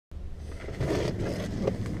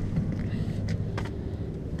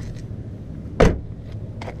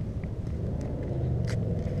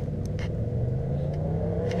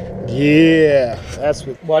Yeah, that's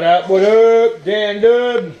what up, Dan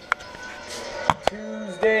Dub.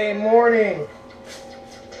 Tuesday morning.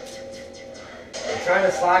 I'm trying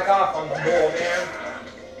to slack off on the bowl, man.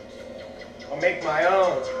 I'll make my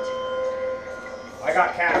own. I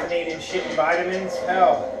got caffeinated shit and vitamins.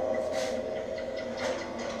 Hell.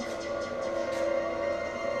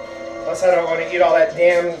 Plus, I don't want to eat all that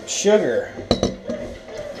damn sugar.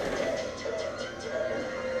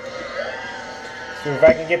 So if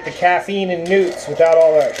I can get the caffeine and newts without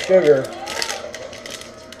all that sugar.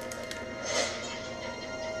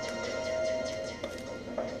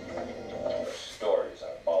 Stories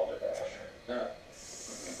are balderdash. No.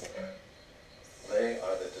 They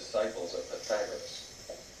are the disciples of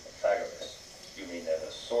Pythagoras. Pythagoras? You mean they're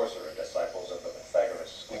the sorcerer disciples of the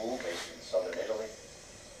Pythagoras school based in southern Italy?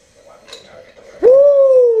 Why would they target the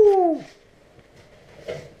Woo!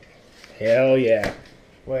 Hell yeah.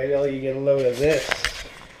 Wait till you get a load of this.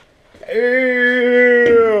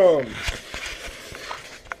 Damn!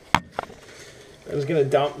 I was gonna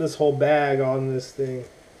dump this whole bag on this thing.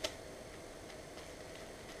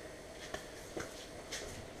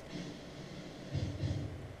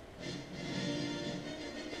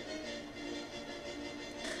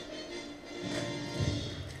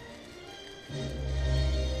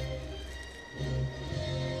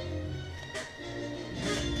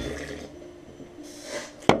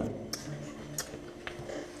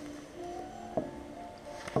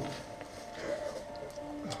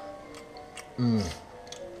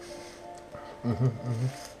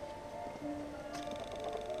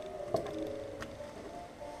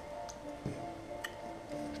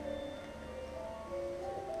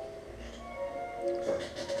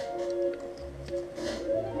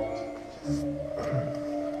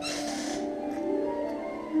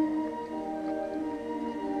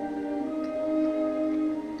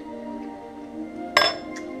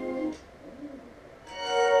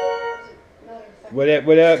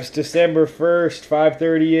 What up? It's December 1st,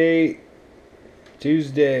 5:38,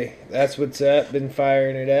 Tuesday. That's what's up. Been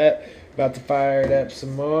firing it up. About to fire it up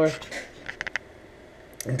some more.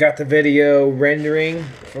 Got the video rendering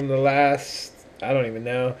from the last, I don't even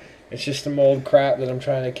know. It's just some old crap that I'm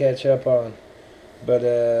trying to catch up on. But,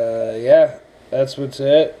 yeah, that's what's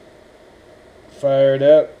up. Fire it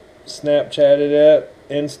up. Snapchat it up.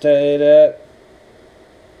 Insta it up.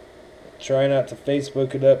 Try not to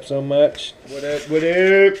Facebook it up so much. What up?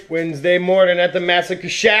 Wednesday morning at the Masaker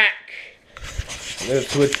Shack.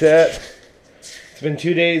 That's what's up. It's been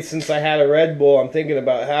 2 days since I had a Red Bull. I'm thinking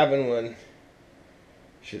about having one.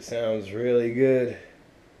 Shit sounds really good.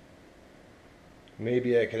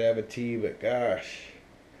 Maybe I could have a tea, but gosh.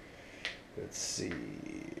 Let's see.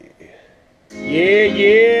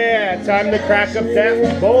 Yeah. Time to crack up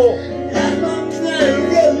that bowl.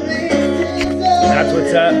 That's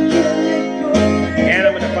what's up. And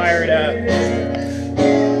I'm gonna fire it up.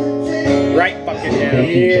 Right fucking now.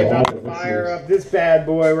 Yeah, about to fire up this bad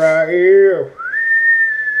boy right here.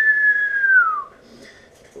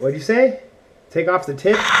 What'd you say? Take off the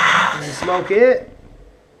tip and smoke it?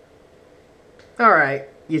 Alright,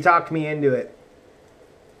 you talked me into it.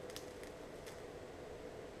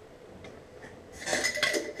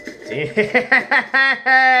 Damn!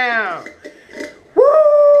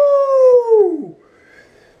 Woo!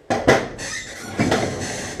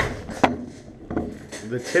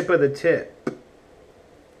 The tip of the tip.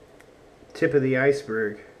 Tip of the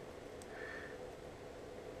iceberg.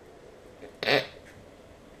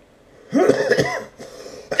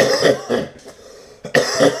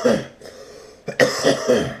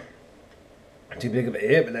 Too big of a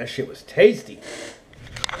hit, but that shit was tasty.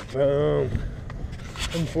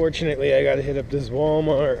 Unfortunately, I gotta hit up this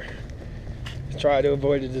Walmart. Try to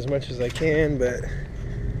avoid it as much as I can, but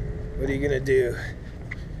what are you gonna do?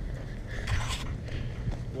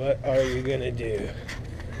 What are you gonna do?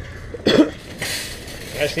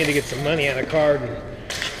 I just need to get some money on a card and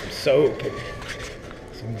some soap and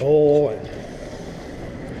some bowl and,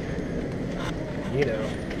 you know.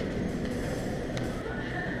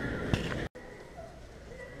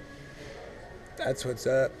 That's what's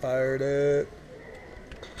up, fired up.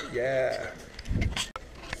 Yeah.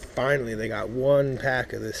 Finally, they got one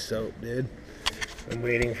pack of this soap, dude. Been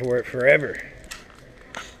waiting for it forever.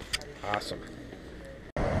 Awesome.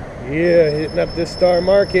 Yeah, hitting up this Star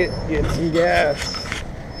Market, getting some gas.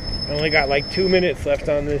 I only got like 2 minutes left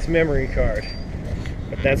on this memory card.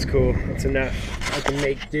 But that's cool. That's enough. I can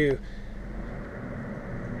make do.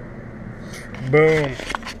 Boom.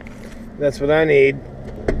 That's what I need.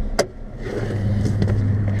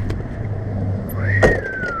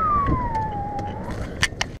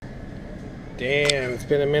 Damn, It's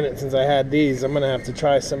been a minute since I had these. I'm gonna have to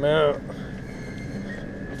try some out.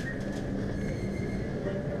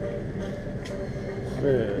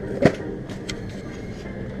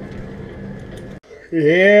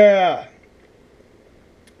 Yeah,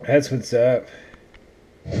 that's what's up.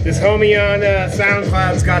 This homie on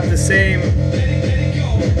SoundCloud's got the same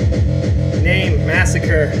name,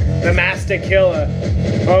 Masaker, the Master Killer.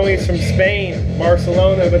 Homie's from Spain,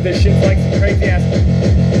 Barcelona, but this shit's like some crazy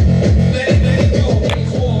ass.